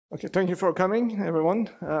Okay, thank you for coming, everyone.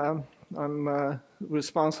 I'm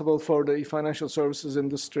responsible for the financial services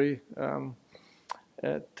industry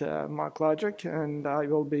at MarkLogic, and I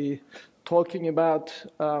will be talking about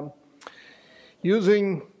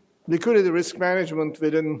using liquidity risk management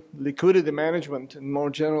within liquidity management in more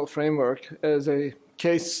general framework as a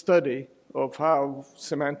case study of how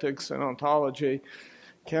semantics and ontology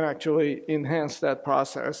can actually enhance that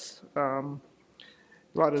process.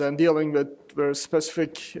 Rather than dealing with very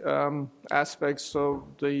specific aspects of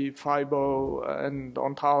the FIBO and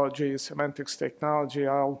ontology, semantics technology,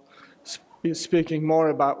 I'll be speaking more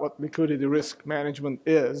about what liquidity risk management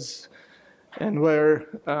is and where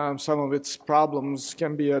some of its problems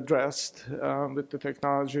can be addressed with the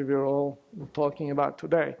technology we're all talking about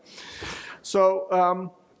today.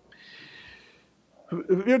 So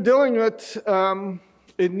we're dealing with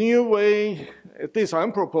a new way, at least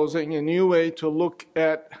I'm proposing a new way to look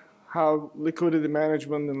at how liquidity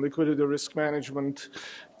management and liquidity risk management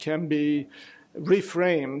can be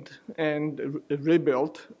reframed and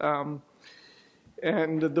rebuilt.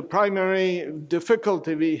 And the primary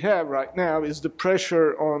difficulty we have right now is the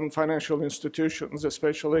pressure on financial institutions,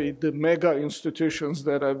 especially the mega institutions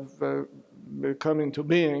that have come into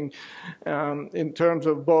being, in terms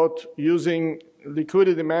of both using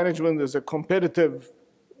liquidity management as a competitive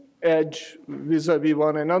edge vis-a-vis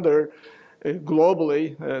one another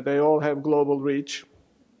globally. They all have global reach.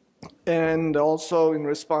 And also in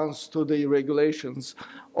response to the regulations.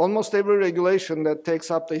 Almost every regulation that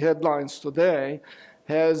takes up the headlines today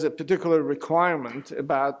has a particular requirement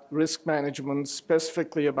about risk management,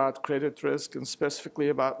 specifically about credit risk and specifically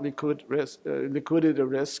about liquidity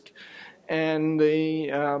risk, and the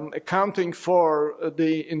accounting for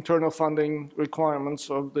the internal funding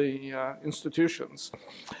requirements of the institutions.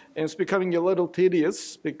 And it's becoming a little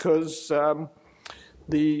tedious because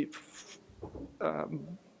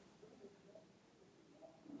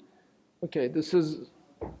okay, this is,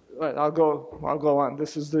 right, I'll go on.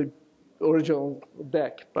 This is the original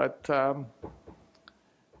deck, but I'll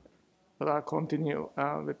continue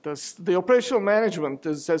with this. The operational management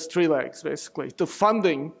has three legs, basically. The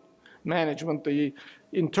funding management, the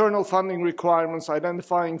internal funding requirements,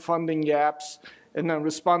 identifying funding gaps, and then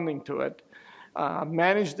responding to it.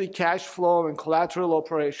 Manage the cash flow and collateral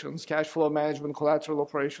operations, cash flow management, collateral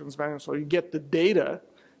operations management, so you get the data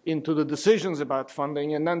into the decisions about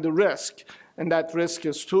funding, and then the risk. And that risk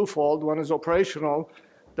is twofold. One is operational,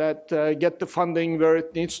 that get the funding where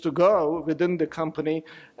it needs to go within the company,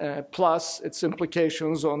 plus its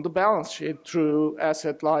implications on the balance sheet through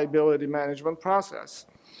asset liability management process.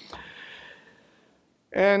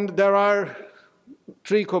 And there are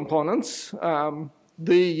three components.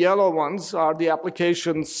 The yellow ones are the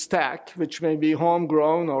application stack, which may be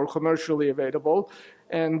homegrown or commercially available.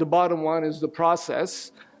 And the bottom one is the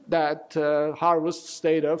process that harvests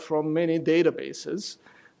data from many databases.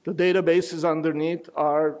 The databases underneath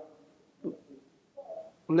are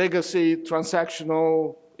legacy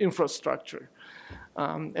transactional infrastructure.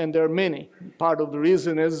 And there are many. Part of the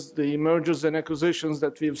reason is the mergers and acquisitions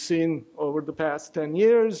that we've seen over the past 10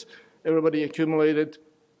 years. Everybody accumulated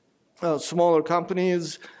smaller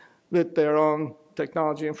companies with their own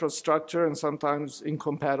technology infrastructure and sometimes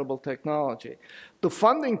incompatible technology. The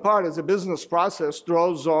funding part as a business process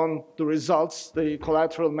draws on the results the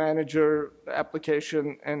collateral manager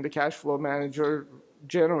application and the cash flow manager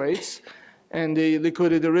generates, and the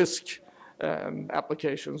liquidity risk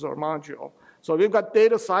applications or module. So we've got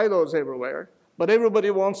data silos everywhere, but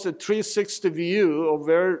everybody wants a 360 view of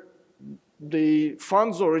where the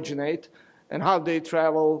funds originate and how they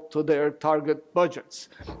travel to their target budgets.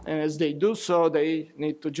 And as they do so, they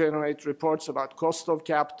need to generate reports about cost of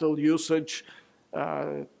capital, usage,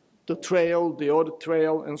 the trail, the audit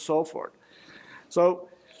trail, and so forth. So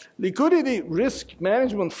liquidity risk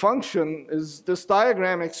management function is, this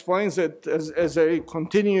diagram explains it as a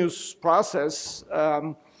continuous process.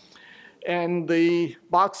 And the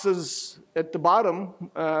boxes at the bottom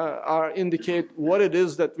indicate what it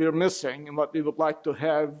is that we're missing and what we would like to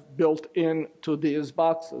have built into these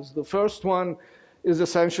boxes. The first one is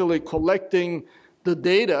essentially collecting the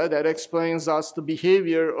data that explains us the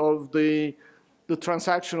behavior of the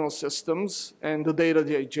transactional systems and the data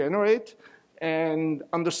they generate, and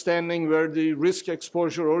understanding where the risk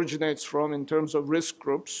exposure originates from in terms of risk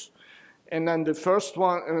groups. And then the first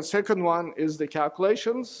one and the second one is the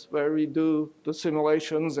calculations, where we do the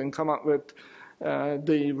simulations and come up with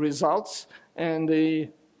the results. And the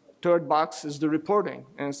third box is the reporting.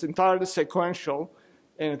 And it's entirely sequential.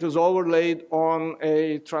 And it is overlaid on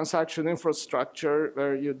a transaction infrastructure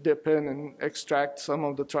where you dip in and extract some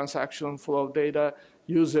of the transaction flow data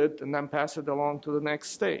use it, and then pass it along to the next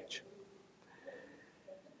stage.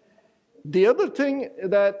 The other thing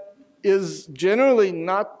that is generally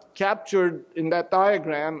not captured in that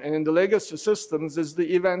diagram and in the legacy systems is the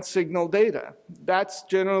event signal data. That's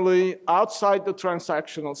generally outside the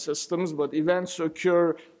transactional systems, but events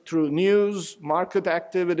occur through news, market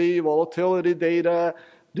activity, volatility data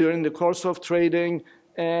during the course of trading,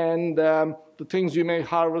 and the things you may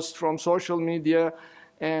harvest from social media,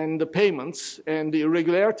 and the payments, and the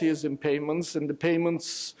irregularities in payments, and the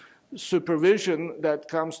payments supervision that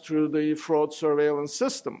comes through the fraud surveillance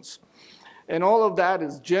systems. And all of that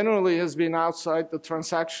is generally has been outside the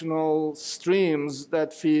transactional streams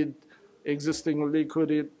that feed existing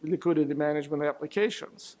liquidity management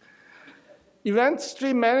applications. Event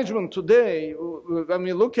stream management today, when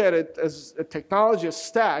we look at it as a technology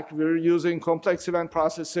stack, we're using complex event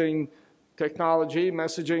processing technology,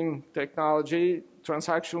 messaging technology,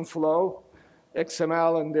 transaction flow,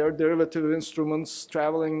 XML and their derivative instruments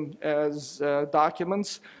traveling as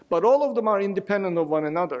documents, but all of them are independent of one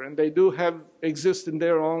another, and they do exist in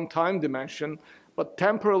their own time dimension, but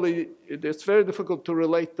temporally it's very difficult to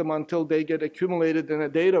relate them until they get accumulated in a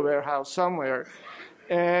data warehouse somewhere,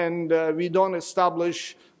 and we don't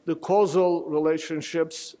establish the causal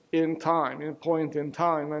relationships in time, in point in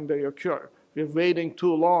time when they occur. We're waiting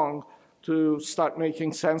too long to start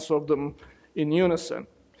making sense of them in unison.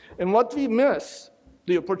 And what we miss,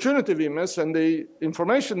 the opportunity we miss, and the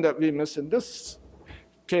information that we miss in this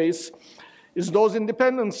case, is those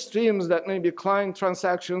independent streams that may be client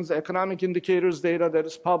transactions, economic indicators data that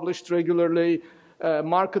is published regularly,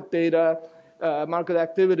 market data, market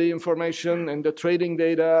activity information, and the trading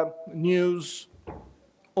data, news.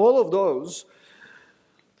 All of those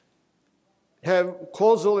have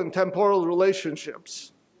causal and temporal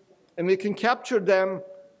relationships. And we can capture them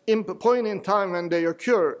in a point in time when they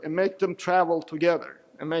occur and make them travel together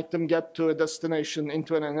and make them get to a destination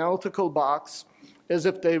into an analytical box as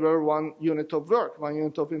if they were one unit of work, one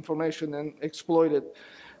unit of information, and exploit it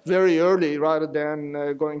very early rather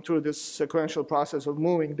than going through this sequential process of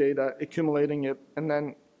moving data, accumulating it, and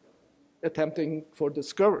then attempting for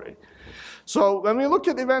discovery. So when we look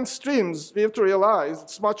at event streams, we have to realize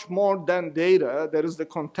it's much more than data. There is the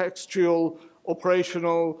contextual,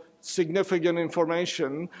 operational, significant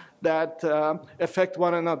information that affect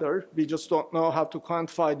one another. We just don't know how to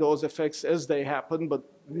quantify those effects as they happen, but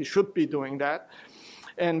we should be doing that.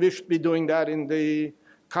 And we should be doing that in the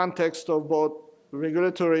context of both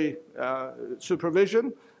regulatory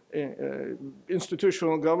supervision,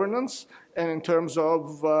 institutional governance, and in terms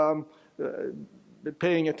of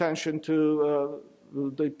paying attention to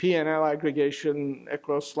the P&L aggregation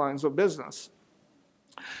across lines of business.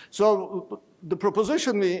 So the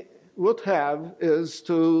proposition we would have is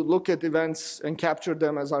to look at events and capture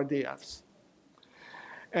them as RDFs.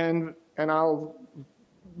 And I'll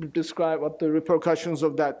describe what the repercussions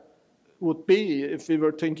of that would be if we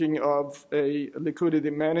were thinking of a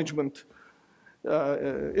liquidity management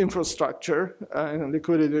infrastructure and a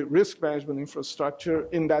liquidity risk management infrastructure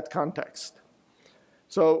in that context.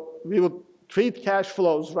 So we would treat cash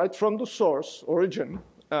flows right from the source, origin,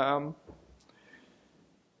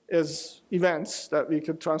 as events that we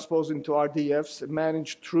could transpose into RDFs and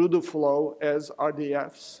manage through the flow as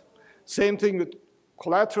RDFs. Same thing with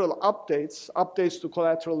collateral updates, updates to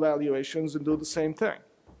collateral valuations, and do the same thing.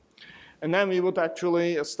 And then we would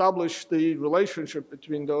actually establish the relationship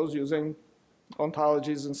between those using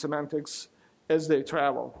ontologies and semantics as they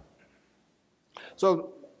travel.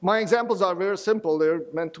 So my examples are very simple. They're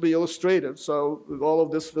meant to be illustrative, so all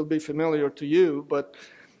of this will be familiar to you, but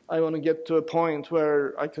I want to get to a point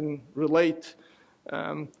where I can relate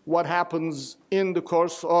what happens in the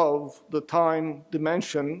course of the time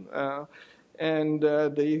dimension and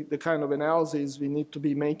the kind of analyses we need to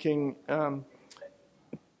be making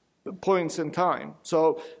points in time.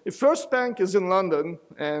 So if First Bank is in London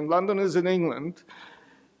and London is in England,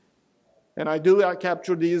 and I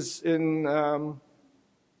capture these in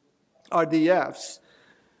RDFs,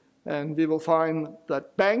 and we will find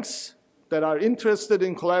that banks that are interested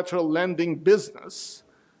in collateral lending business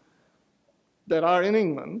that are in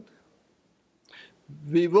England,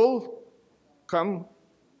 we will come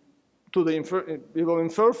to the we will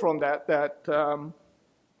infer from that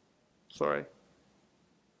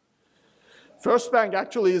First Bank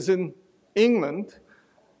actually is in England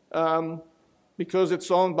because it's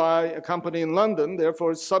owned by a company in London,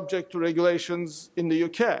 therefore it's subject to regulations in the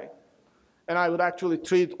UK. And I would actually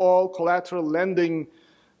treat all collateral lending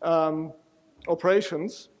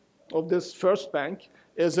operations of this First Bank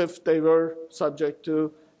as if they were subject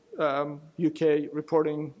to UK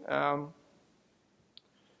reporting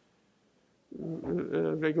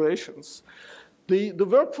regulations. The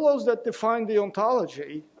workflows that define the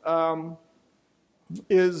ontology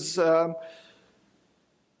is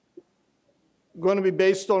going to be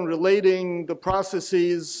based on relating the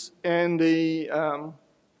processes and the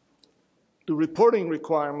reporting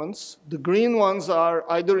requirements. The green ones are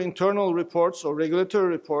either internal reports or regulatory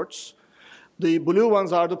reports. The blue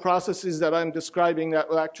ones are the processes that I'm describing that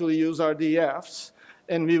will actually use RDFs.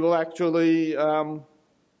 And we will actually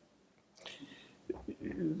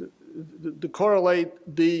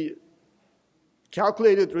correlate the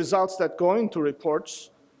calculated results that go into reports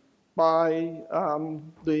by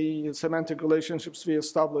the semantic relationships we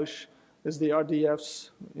establish as the RDFs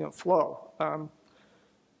flow.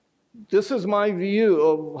 This is my view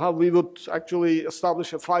of how we would actually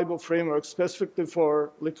establish a FIBO framework specifically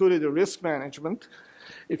for liquidity risk management.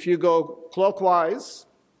 If you go clockwise,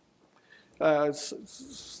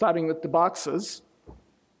 starting with the boxes,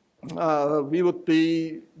 we would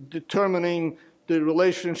be determining the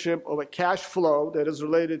relationship of a cash flow that is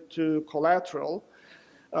related to collateral.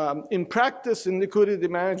 In practice, in liquidity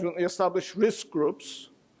management, we establish risk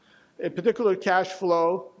groups. A particular cash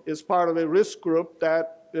flow is part of a risk group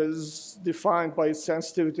that is defined by its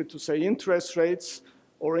sensitivity to, say, interest rates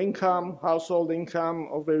or income, household income,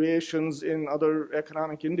 or variations in other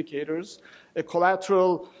economic indicators. A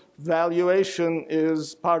collateral valuation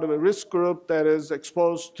is part of a risk group that is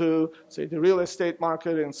exposed to, say, the real estate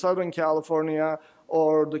market in Southern California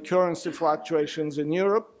or the currency fluctuations in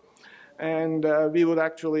Europe. And we would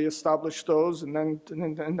actually establish those and then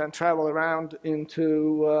travel around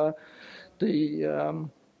into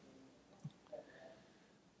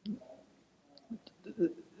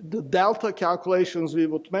the delta calculations we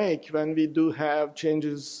would make when we do have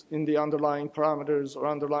changes in the underlying parameters or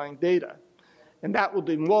underlying data. And that would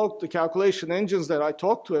invoke the calculation engines that I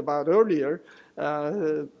talked to about earlier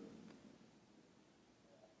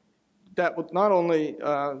that would not only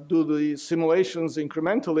do the simulations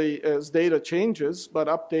incrementally as data changes, but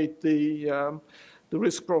update the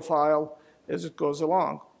risk profile as it goes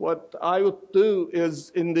along. What I would do is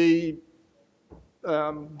in the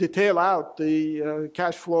detail out the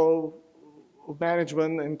cash flow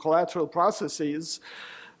management and collateral processes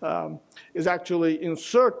is actually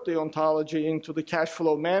insert the ontology into the cash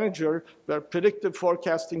flow manager where predictive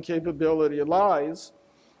forecasting capability lies,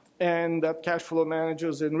 and that cash flow manager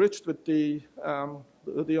is enriched with the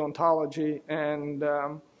ontology and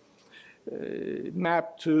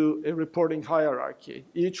mapped to a reporting hierarchy.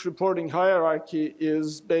 Each reporting hierarchy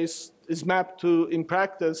is mapped to, in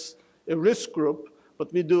practice, a risk group,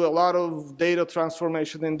 but we do a lot of data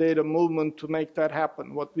transformation and data movement to make that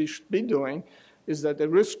happen. What we should be doing is that the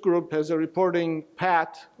risk group has a reporting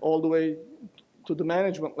path all the way to the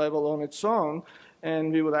management level on its own,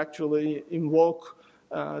 and we would actually invoke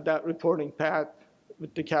that reporting path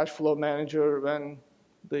with the cash flow manager when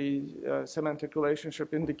the semantic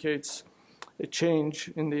relationship indicates a change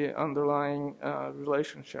in the underlying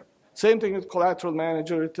relationship. Same thing with collateral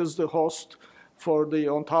manager. It is the host for the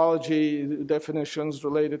ontology definitions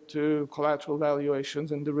related to collateral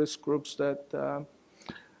valuations and the risk groups that,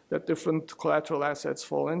 that different collateral assets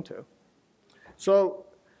fall into. So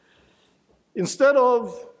instead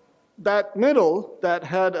of that middle that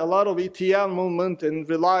had a lot of ETL movement and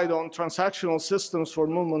relied on transactional systems for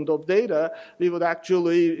movement of data, we would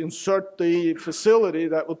actually insert the facility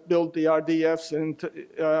that would build the RDFs and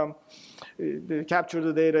capture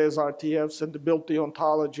the data as RTFs and to build the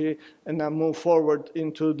ontology and then move forward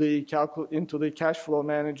into the cash flow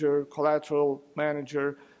manager, collateral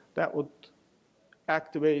manager that would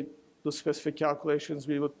activate the specific calculations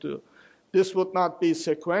we would do. This would not be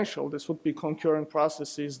sequential. This would be concurrent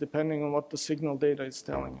processes depending on what the signal data is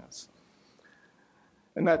telling us.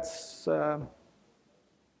 And that's the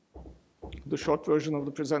short version of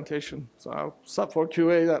the presentation. So I'll stop for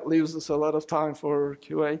QA. That leaves us a lot of time for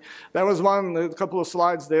QA. There was a couple of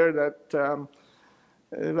slides there that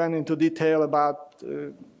went into detail about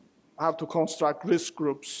how to construct risk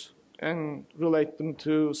groups and relate them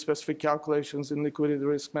to specific calculations in liquidity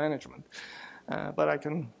risk management. But I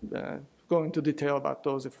can go into detail about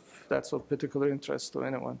those if that's of particular interest to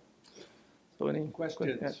anyone. So any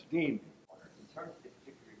questions? Yeah. Dean. In terms of the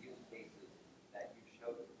particular use cases that you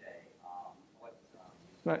showed today,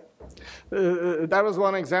 Right. That was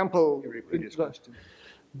one example. Can you repeat his question?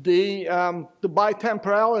 The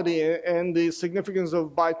bitemporality and the significance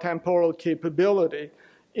of bitemporal capability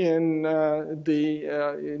in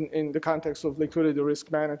the context of liquidity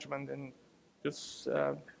risk management, and just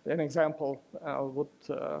an example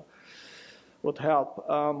would help.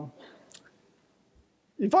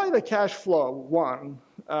 If I had a cash flow 1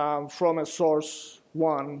 from a source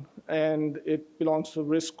 1 and it belongs to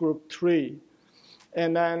risk group 3.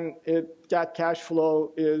 And then that cash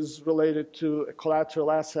flow is related to a collateral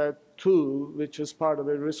asset 2, which is part of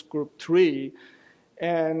a risk group 3.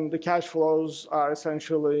 And the cash flows are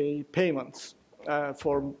essentially payments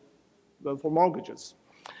for mortgages.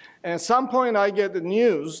 And at some point, I get the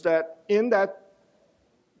news that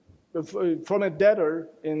from a debtor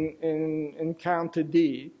in County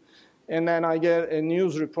D, and then I get a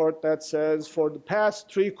news report that says for the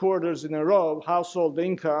past 3 quarters in a row, household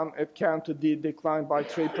income at County D declined by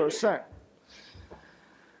 3%.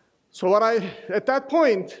 So at that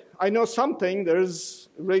point, I know something. There's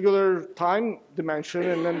regular time dimension,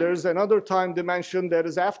 and then there's another time dimension that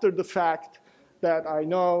is after the fact that I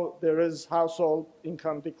know there is household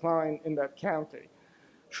income decline in that county.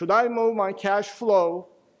 Should I move my cash flow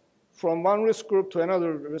from one risk group to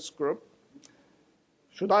another risk group?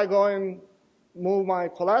 Should I go and move my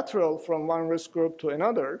collateral from one risk group to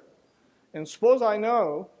another? And suppose I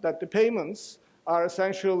know that the payments are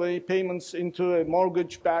essentially payments into a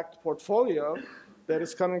mortgage-backed portfolio that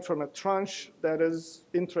is coming from a tranche that is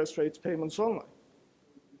interest rates payments only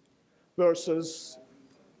versus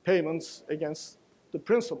payments against the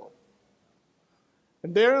principal.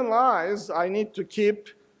 And therein lies, I need to keep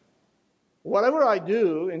whatever I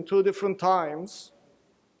do in 2 different times.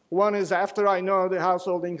 One is after I know the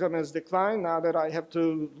household income has declined, now that I have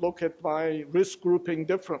to look at my risk grouping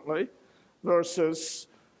differently, versus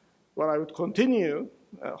what I would continue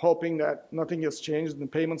hoping that nothing has changed and the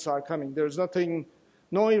payments are coming. There's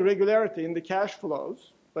no irregularity in the cash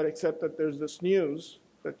flows, but except that there's this news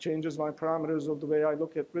that changes my parameters of the way I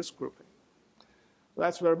look at risk grouping.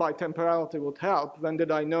 That's where bitemporality would help. When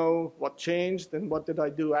did I know what changed, and what did I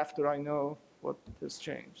do after I know what has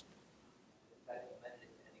changed?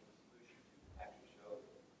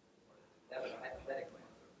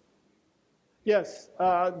 Yes,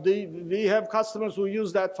 we have customers who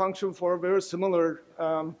use that function for very similar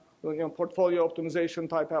portfolio optimization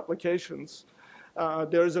type applications.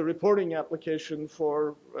 There is a reporting application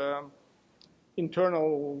for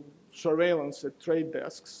internal surveillance at trade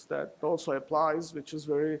desks that also applies, which is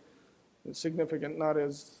very significant, not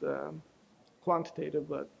as quantitative,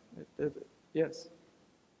 but yes.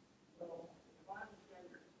 So, if I understand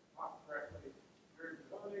your talk correctly, you're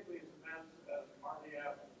building these events as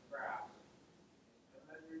RDF and graphs, and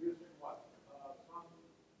then you're using what? Some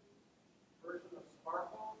version of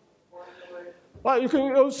Sparkle to formulate? Well, you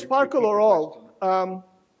can use Sparkle or all.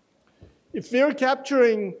 If we're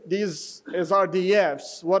capturing these as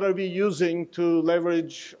RDFs, what are we using to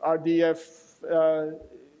leverage RDF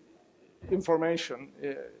information? What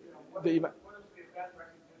is the event recognition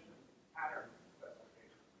pattern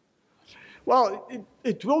specification? Well,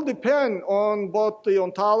 it will depend on both the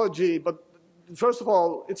ontology, but first of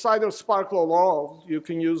all, it's either Sparkle or all. You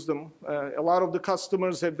can use them. A lot of the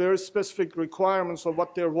customers have very specific requirements of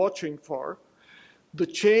what they're watching for. The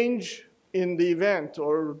change in the event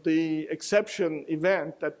or the exception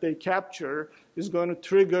event that they capture is going to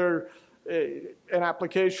trigger an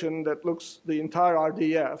application that looks the entire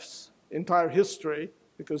RDF's entire history,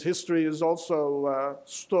 because history is also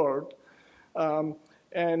stored,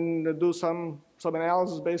 and do some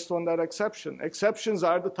analysis based on that exception. Exceptions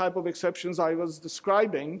are the type of exceptions I was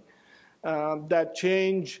describing that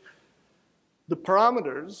change the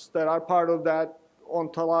parameters that are part of that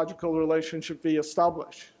ontological relationship we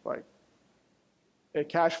establish. Like a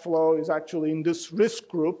cash flow is actually in this risk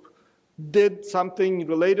group. Did something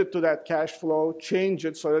related to that cash flow change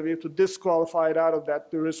it so that we have to disqualify it out of that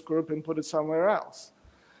risk group and put it somewhere else?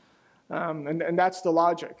 And that's the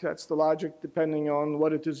logic. That's the logic depending on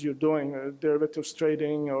what it is you're doing, derivatives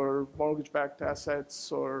trading or mortgage-backed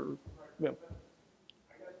assets or, I guess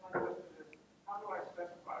my question is, how do I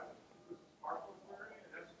specify this? Is this Sparkle query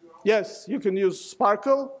and SQL? Yes, you can use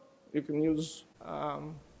Sparkle. You can use,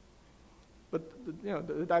 but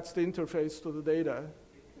that's the interface to the data.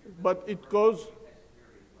 But it goes,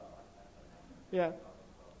 yeah.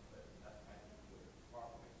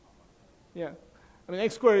 Yeah. I mean,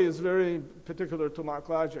 XQuery is very particular to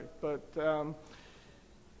MarkLogic, but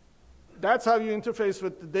that's how you interface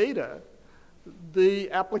with the data. The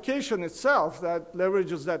application itself that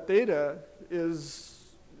leverages that data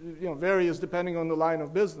is, varies depending on the line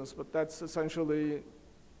of business, but that's essentially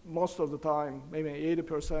most of the time, maybe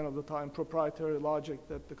 80% of the time, proprietary logic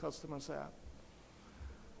that the customers have.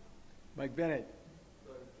 Mike Bennett.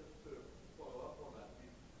 So just to follow up on that,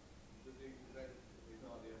 do you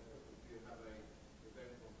have a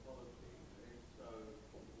event ontology? And if so,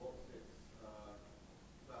 what's its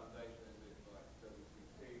foundation? Is it like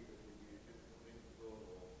WCT? Does it use different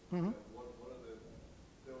interval? Or what are the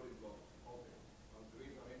building blocks of it? The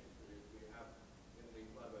reason I'm interested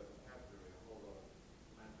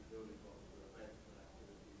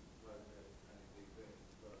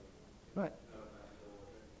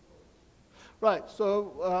Right.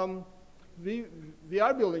 So we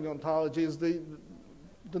are building ontologies.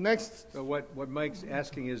 The next. So what Mike's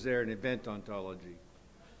asking, is there an event ontology?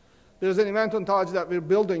 There's an event ontology that we're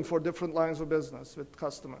building for different lines of business with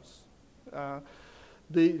customers.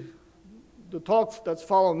 The talk that's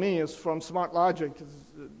followed me is from Smart Logic,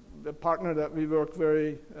 the partner that we work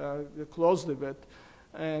very closely with.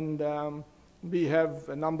 And we have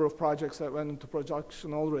a number of projects that went into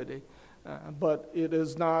production already. But it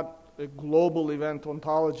is not a global event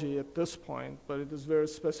ontology at this point, but it is very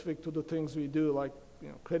specific to the things we do, like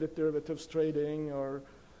credit derivatives trading or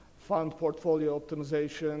fund portfolio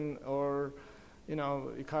optimization or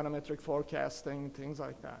econometric forecasting, things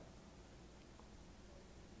like that.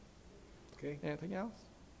 Okay. Anything else?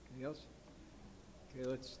 Anything else? Okay,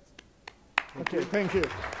 let's. Okay, thank you.